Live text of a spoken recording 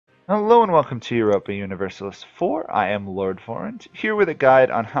Hello and welcome to Europa Universalis 4. I am Lord Forwind, here with a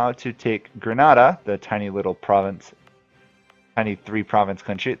guide on how to take Granada, the tiny little province, tiny 3-province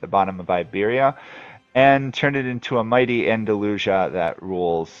country at the bottom of Iberia, and turn it into a mighty Andalusia that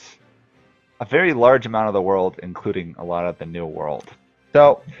rules a very large amount of the world, including a lot of the New World.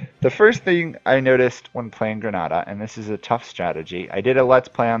 So, the first thing I noticed when playing Granada, and this is a tough strategy, I did a Let's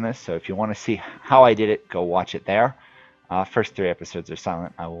Play on this, so if you want to see how I did it, go watch it there. First 3 episodes are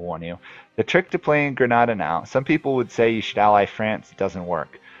silent, I will warn you. The trick to playing Granada now, some people would say you should ally France, it doesn't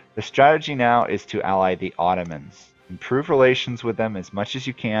work. The strategy now is to ally the Ottomans. Improve relations with them as much as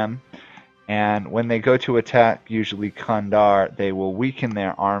you can, and when they go to attack, usually Kandar, they will weaken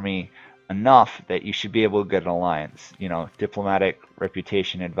their army enough that you should be able to get an alliance. You know, diplomatic,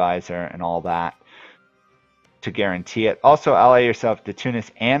 reputation advisor, and all that to guarantee it. Also ally yourself to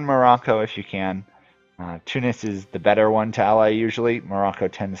Tunis and Morocco if you can. Tunis is the better one to ally usually. Morocco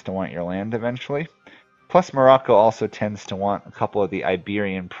tends to want your land eventually. Plus Morocco also tends to want a couple of the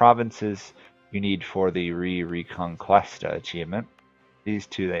Iberian provinces you need for the Re-Reconquista achievement. These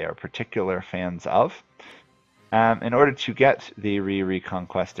two they are particular fans of. In order to get the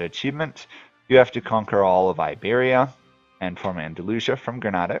Re-Reconquista achievement, you have to conquer all of Iberia and form Andalusia from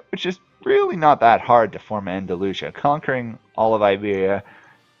Granada, which is really not that hard to form Andalusia. Conquering all of Iberia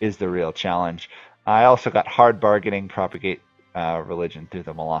is the real challenge. I also got hard bargaining, propagate religion through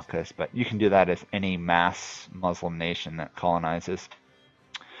the Moluccas, but you can do that as any mass Muslim nation that colonizes.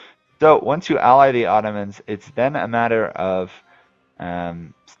 So once you ally the Ottomans, it's then a matter of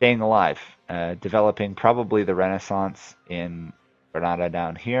staying alive, developing probably the Renaissance in Granada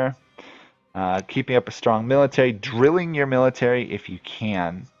down here, keeping up a strong military, drilling your military if you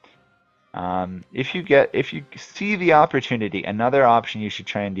can. If you see the opportunity, another option you should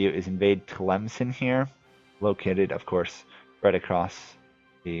try and do is invade Tlemcen here, located, of course, right across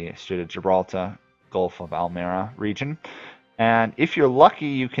the Strait of Gibraltar, Gulf of Almera region. And if you're lucky,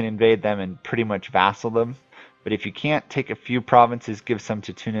 you can invade them and pretty much vassal them. But if you can't, take a few provinces, give some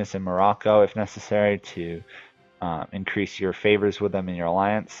to Tunis and Morocco if necessary to increase your favors with them in your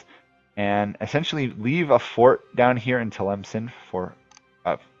alliance. And essentially leave a fort down here in Tlemcen for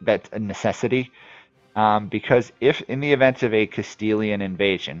that's a necessity, because if in the event of a Castilian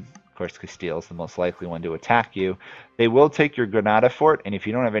invasion, of course Castile is the most likely one to attack you, they will take your Granada fort, and if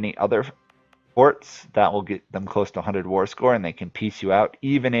you don't have any other forts, that will get them close to 100 war score, and they can piece you out,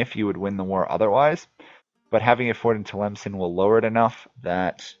 even if you would win the war otherwise. But having a fort in Tlemcen will lower it enough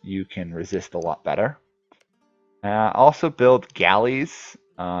that you can resist a lot better. Also build galleys,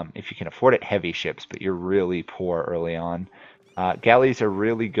 if you can afford it, heavy ships, but you're really poor early on. Galleys are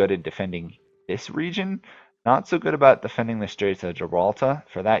really good at defending this region, not so good about defending the Straits of Gibraltar.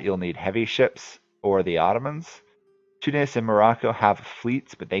 For that you'll need heavy ships or the Ottomans. Tunis and Morocco have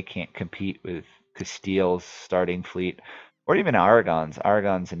fleets, but they can't compete with Castile's starting fleet, or even Aragon's.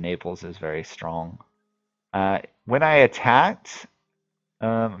 Aragon's in Naples is very strong. When I attacked,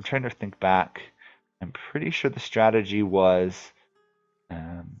 I'm trying to think back, I'm pretty sure the strategy was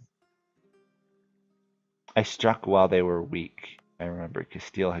I struck while they were weak. I remember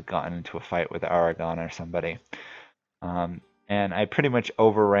Castile had gotten into a fight with Aragon or somebody. And I pretty much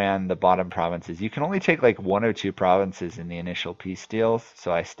overran the bottom provinces. You can only take like 1 or 2 provinces in the initial peace deals,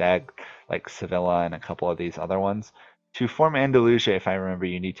 so I stagged like Sevilla and a couple of these other ones. To form Andalusia, if I remember,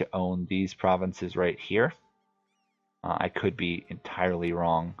 you need to own these provinces right here. I could be entirely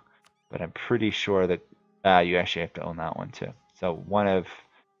wrong, but I'm pretty sure that you actually have to own that one too. So one of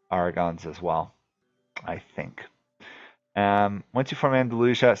Aragon's as well, I think. Once you form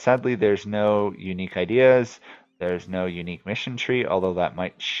Andalusia, sadly there's no unique ideas, there's no unique mission tree, although that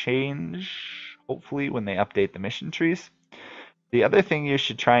might change, hopefully, when they update the mission trees. The other thing you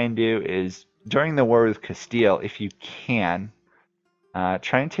should try and do is, during the war with Castile, if you can,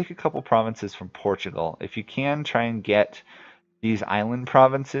 try and take a couple provinces from Portugal. If you can, try and get these island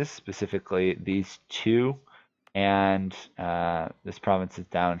provinces, specifically these 2, and this province is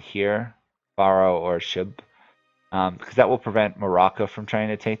down here, Faro or Shib, because that will prevent Morocco from trying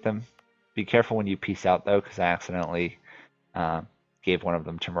to take them. Be careful when you peace out though, because I accidentally gave one of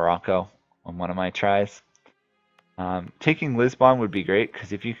them to Morocco on one of my tries. Taking Lisbon would be great,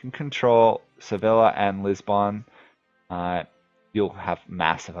 because if you can control Sevilla and Lisbon, you'll have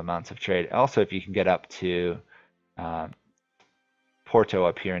massive amounts of trade. Also, if you can get up to Porto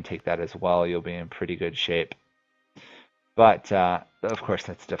up here and take that as well, you'll be in pretty good shape. But, of course,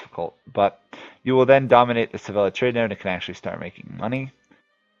 that's difficult. But you will then dominate the Sevilla trade node and can actually start making money.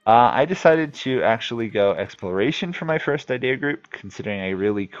 I decided to actually go exploration for my first idea group, considering I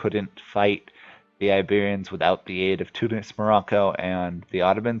really couldn't fight the Iberians without the aid of Tunis, Morocco, and the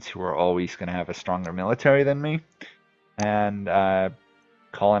Ottomans, who are always going to have a stronger military than me, and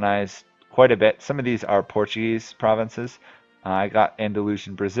colonized quite a bit. Some of these are Portuguese provinces. I got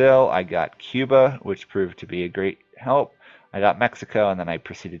Andalusian Brazil, I got Cuba, which proved to be a great help. I got Mexico, and then I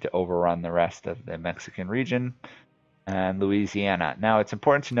proceeded to overrun the rest of the Mexican region, and Louisiana. Now, it's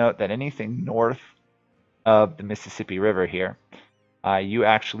important to note that anything north of the Mississippi River here, you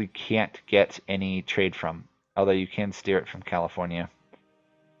actually can't get any trade from, although you can steer it from California.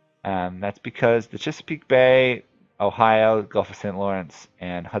 That's because the Chesapeake Bay, Ohio, Gulf of St. Lawrence,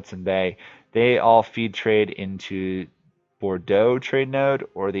 and Hudson Bay, they all feed trade into Bordeaux trade node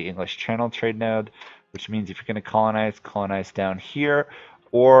or the English Channel trade node, which means if you're going to colonize down here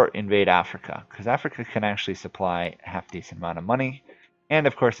or invade Africa, because Africa can actually supply a half-decent amount of money, and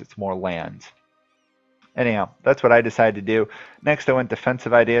of course it's more land. Anyhow, that's what I decided to do. Next, I went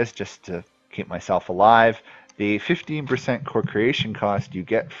defensive ideas just to keep myself alive. The 15% core creation cost you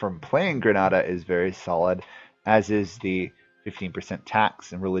get from playing Granada is very solid, as is the 15%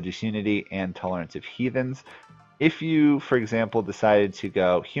 tax and religious unity and tolerance of heathens. If you, for example, decided to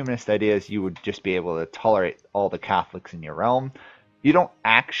go humanist ideas, you would just be able to tolerate all the Catholics in your realm. You don't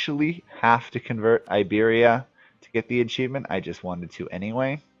actually have to convert Iberia to get the achievement. I just wanted to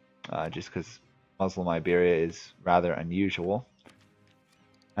anyway, just because Muslim Iberia is rather unusual.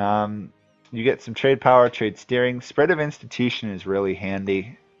 You get some trade power, trade steering. Spread of institution is really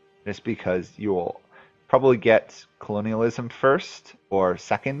handy, just because you will probably get colonialism first, or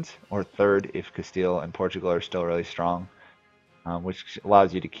second, or third if Castile and Portugal are still really strong, which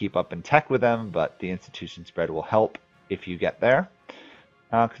allows you to keep up in tech with them, but the institution spread will help if you get there.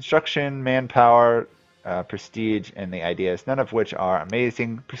 Construction, manpower, prestige, and the ideas, none of which are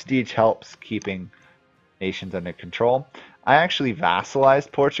amazing. Prestige helps keeping nations under control. I actually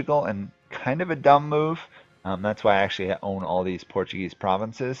vassalized Portugal, and kind of a dumb move. That's why I actually own all these Portuguese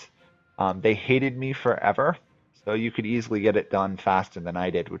provinces. They hated me forever, so you could easily get it done faster than I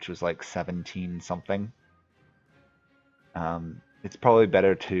did, which was like 17 something. It's probably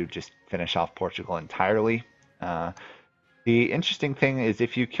better to just finish off Portugal entirely. The interesting thing is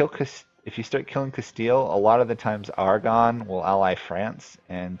if you start killing Castile, a lot of the times Aragon will ally France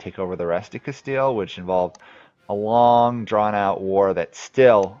and take over the rest of Castile, which involved a long, drawn-out war that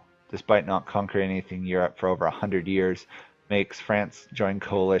still, despite not conquering anything in Europe for over 100 years, makes France join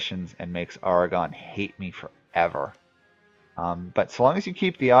coalitions and makes Aragon hate me forever. But so long as you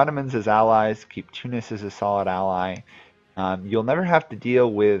keep the Ottomans as allies, keep Tunis as a solid ally, you'll never have to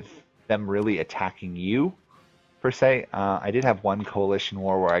deal with them really attacking you, per se. I did have one coalition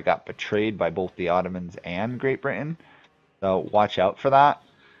war where I got betrayed by both the Ottomans and Great Britain, so watch out for that.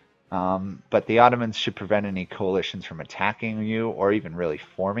 But the Ottomans should prevent any coalitions from attacking you or even really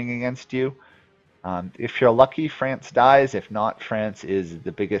forming against you. If you're lucky, France dies. If not, France is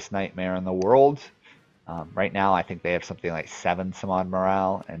the biggest nightmare in the world. Right now, I think they have something like 7 some odd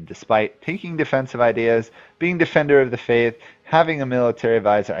morale, and despite taking defensive ideas, being defender of the faith, having a military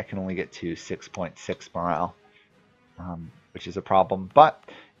advisor, I can only get to 6.6 morale, which is a problem. But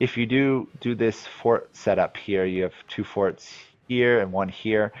if you do this fort setup here, you have 2 forts here and 1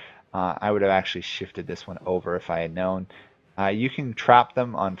 here. I would have actually shifted this one over if I had known. You can trap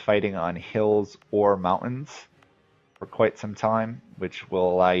them on fighting on hills or mountains for quite some time, which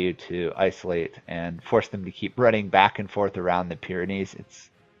will allow you to isolate and force them to keep running back and forth around the Pyrenees.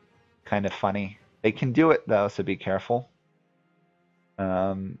 It's kind of funny. They can do it though, so be careful.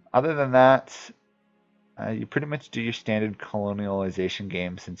 Other than that, you pretty much do your standard colonialization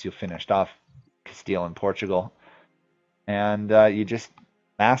game since you finished off Castile and Portugal. And you just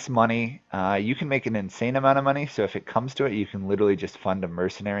mass money. You can make an insane amount of money, so if it comes to it, you can literally just fund a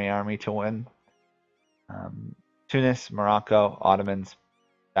mercenary army to win. Tunis, Morocco, Ottomans,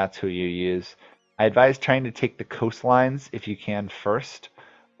 that's who you use. I advise trying to take the coastlines if you can first,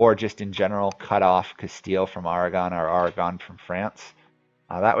 or just in general cut off Castile from Aragon or Aragon from France.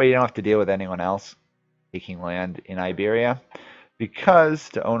 That way you don't have to deal with anyone else taking land in Iberia, because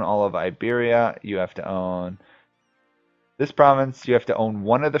to own all of Iberia, you have to own this province, you have to own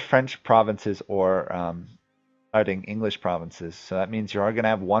one of the French provinces or starting English provinces. So that means you are going to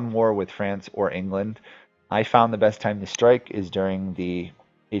have one war with France or England. I found the best time to strike is during the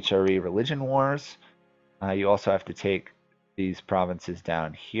HRE religion wars. You also have to take these provinces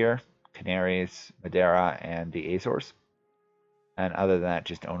down here, Canaries, Madeira, and the Azores. And other than that,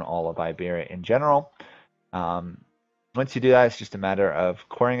 just own all of Iberia in general. Once you do that, it's just a matter of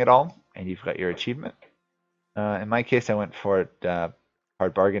coring it all, and you've got your achievement. In my case, I went for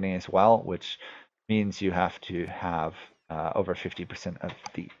hard bargaining as well, which means you have to have over 50% of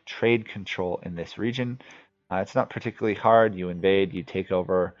the trade control in this region. It's not particularly hard. You invade, you take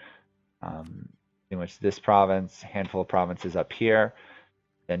over pretty much this province, handful of provinces up here.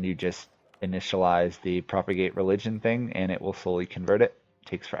 Then you just initialize the propagate religion thing and it will slowly convert it. It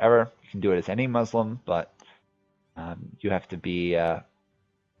takes forever. You can do it as any Muslim, but you have to be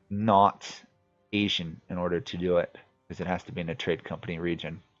not Asian in order to do it, because it has to be in a trade company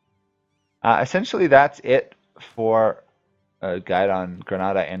region. Essentially, that's it for a guide on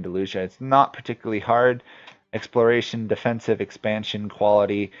Granada, Andalusia. It's not particularly hard. Exploration, defensive, expansion,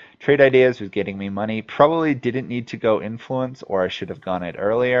 quality. Trade ideas was getting me money. Probably didn't need to go influence, or I should have gone it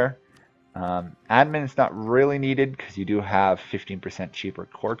earlier. Admin is not really needed because you do have 15% cheaper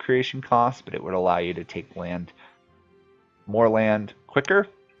core creation costs, but it would allow you to take land, more land quicker.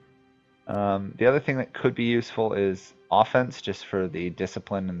 The other thing that could be useful is offense, just for the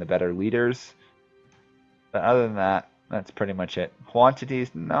discipline and the better leaders. But other than that, that's pretty much it. Quantity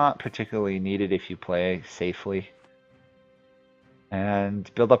is not particularly needed if you play safely. And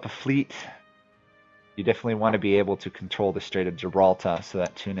build up a fleet. You definitely want to be able to control the Strait of Gibraltar so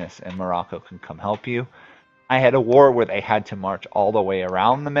that Tunis and Morocco can come help you. I had a war where they had to march all the way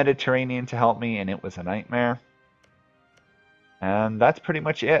around the Mediterranean to help me, and it was a nightmare. And that's pretty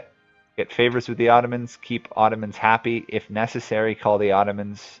much it. Get favors with the Ottomans, keep Ottomans happy. If necessary, call the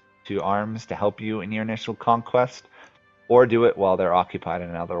Ottomans to arms to help you in your initial conquest, or do it while they're occupied in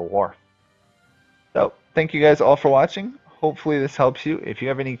another war. So, thank you guys all for watching. Hopefully this helps you. If you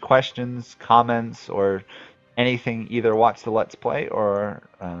have any questions, comments, or anything, either watch the Let's Play or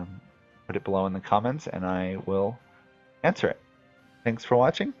put it below in the comments and I will answer it. Thanks for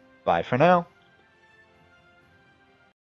watching. Bye for now.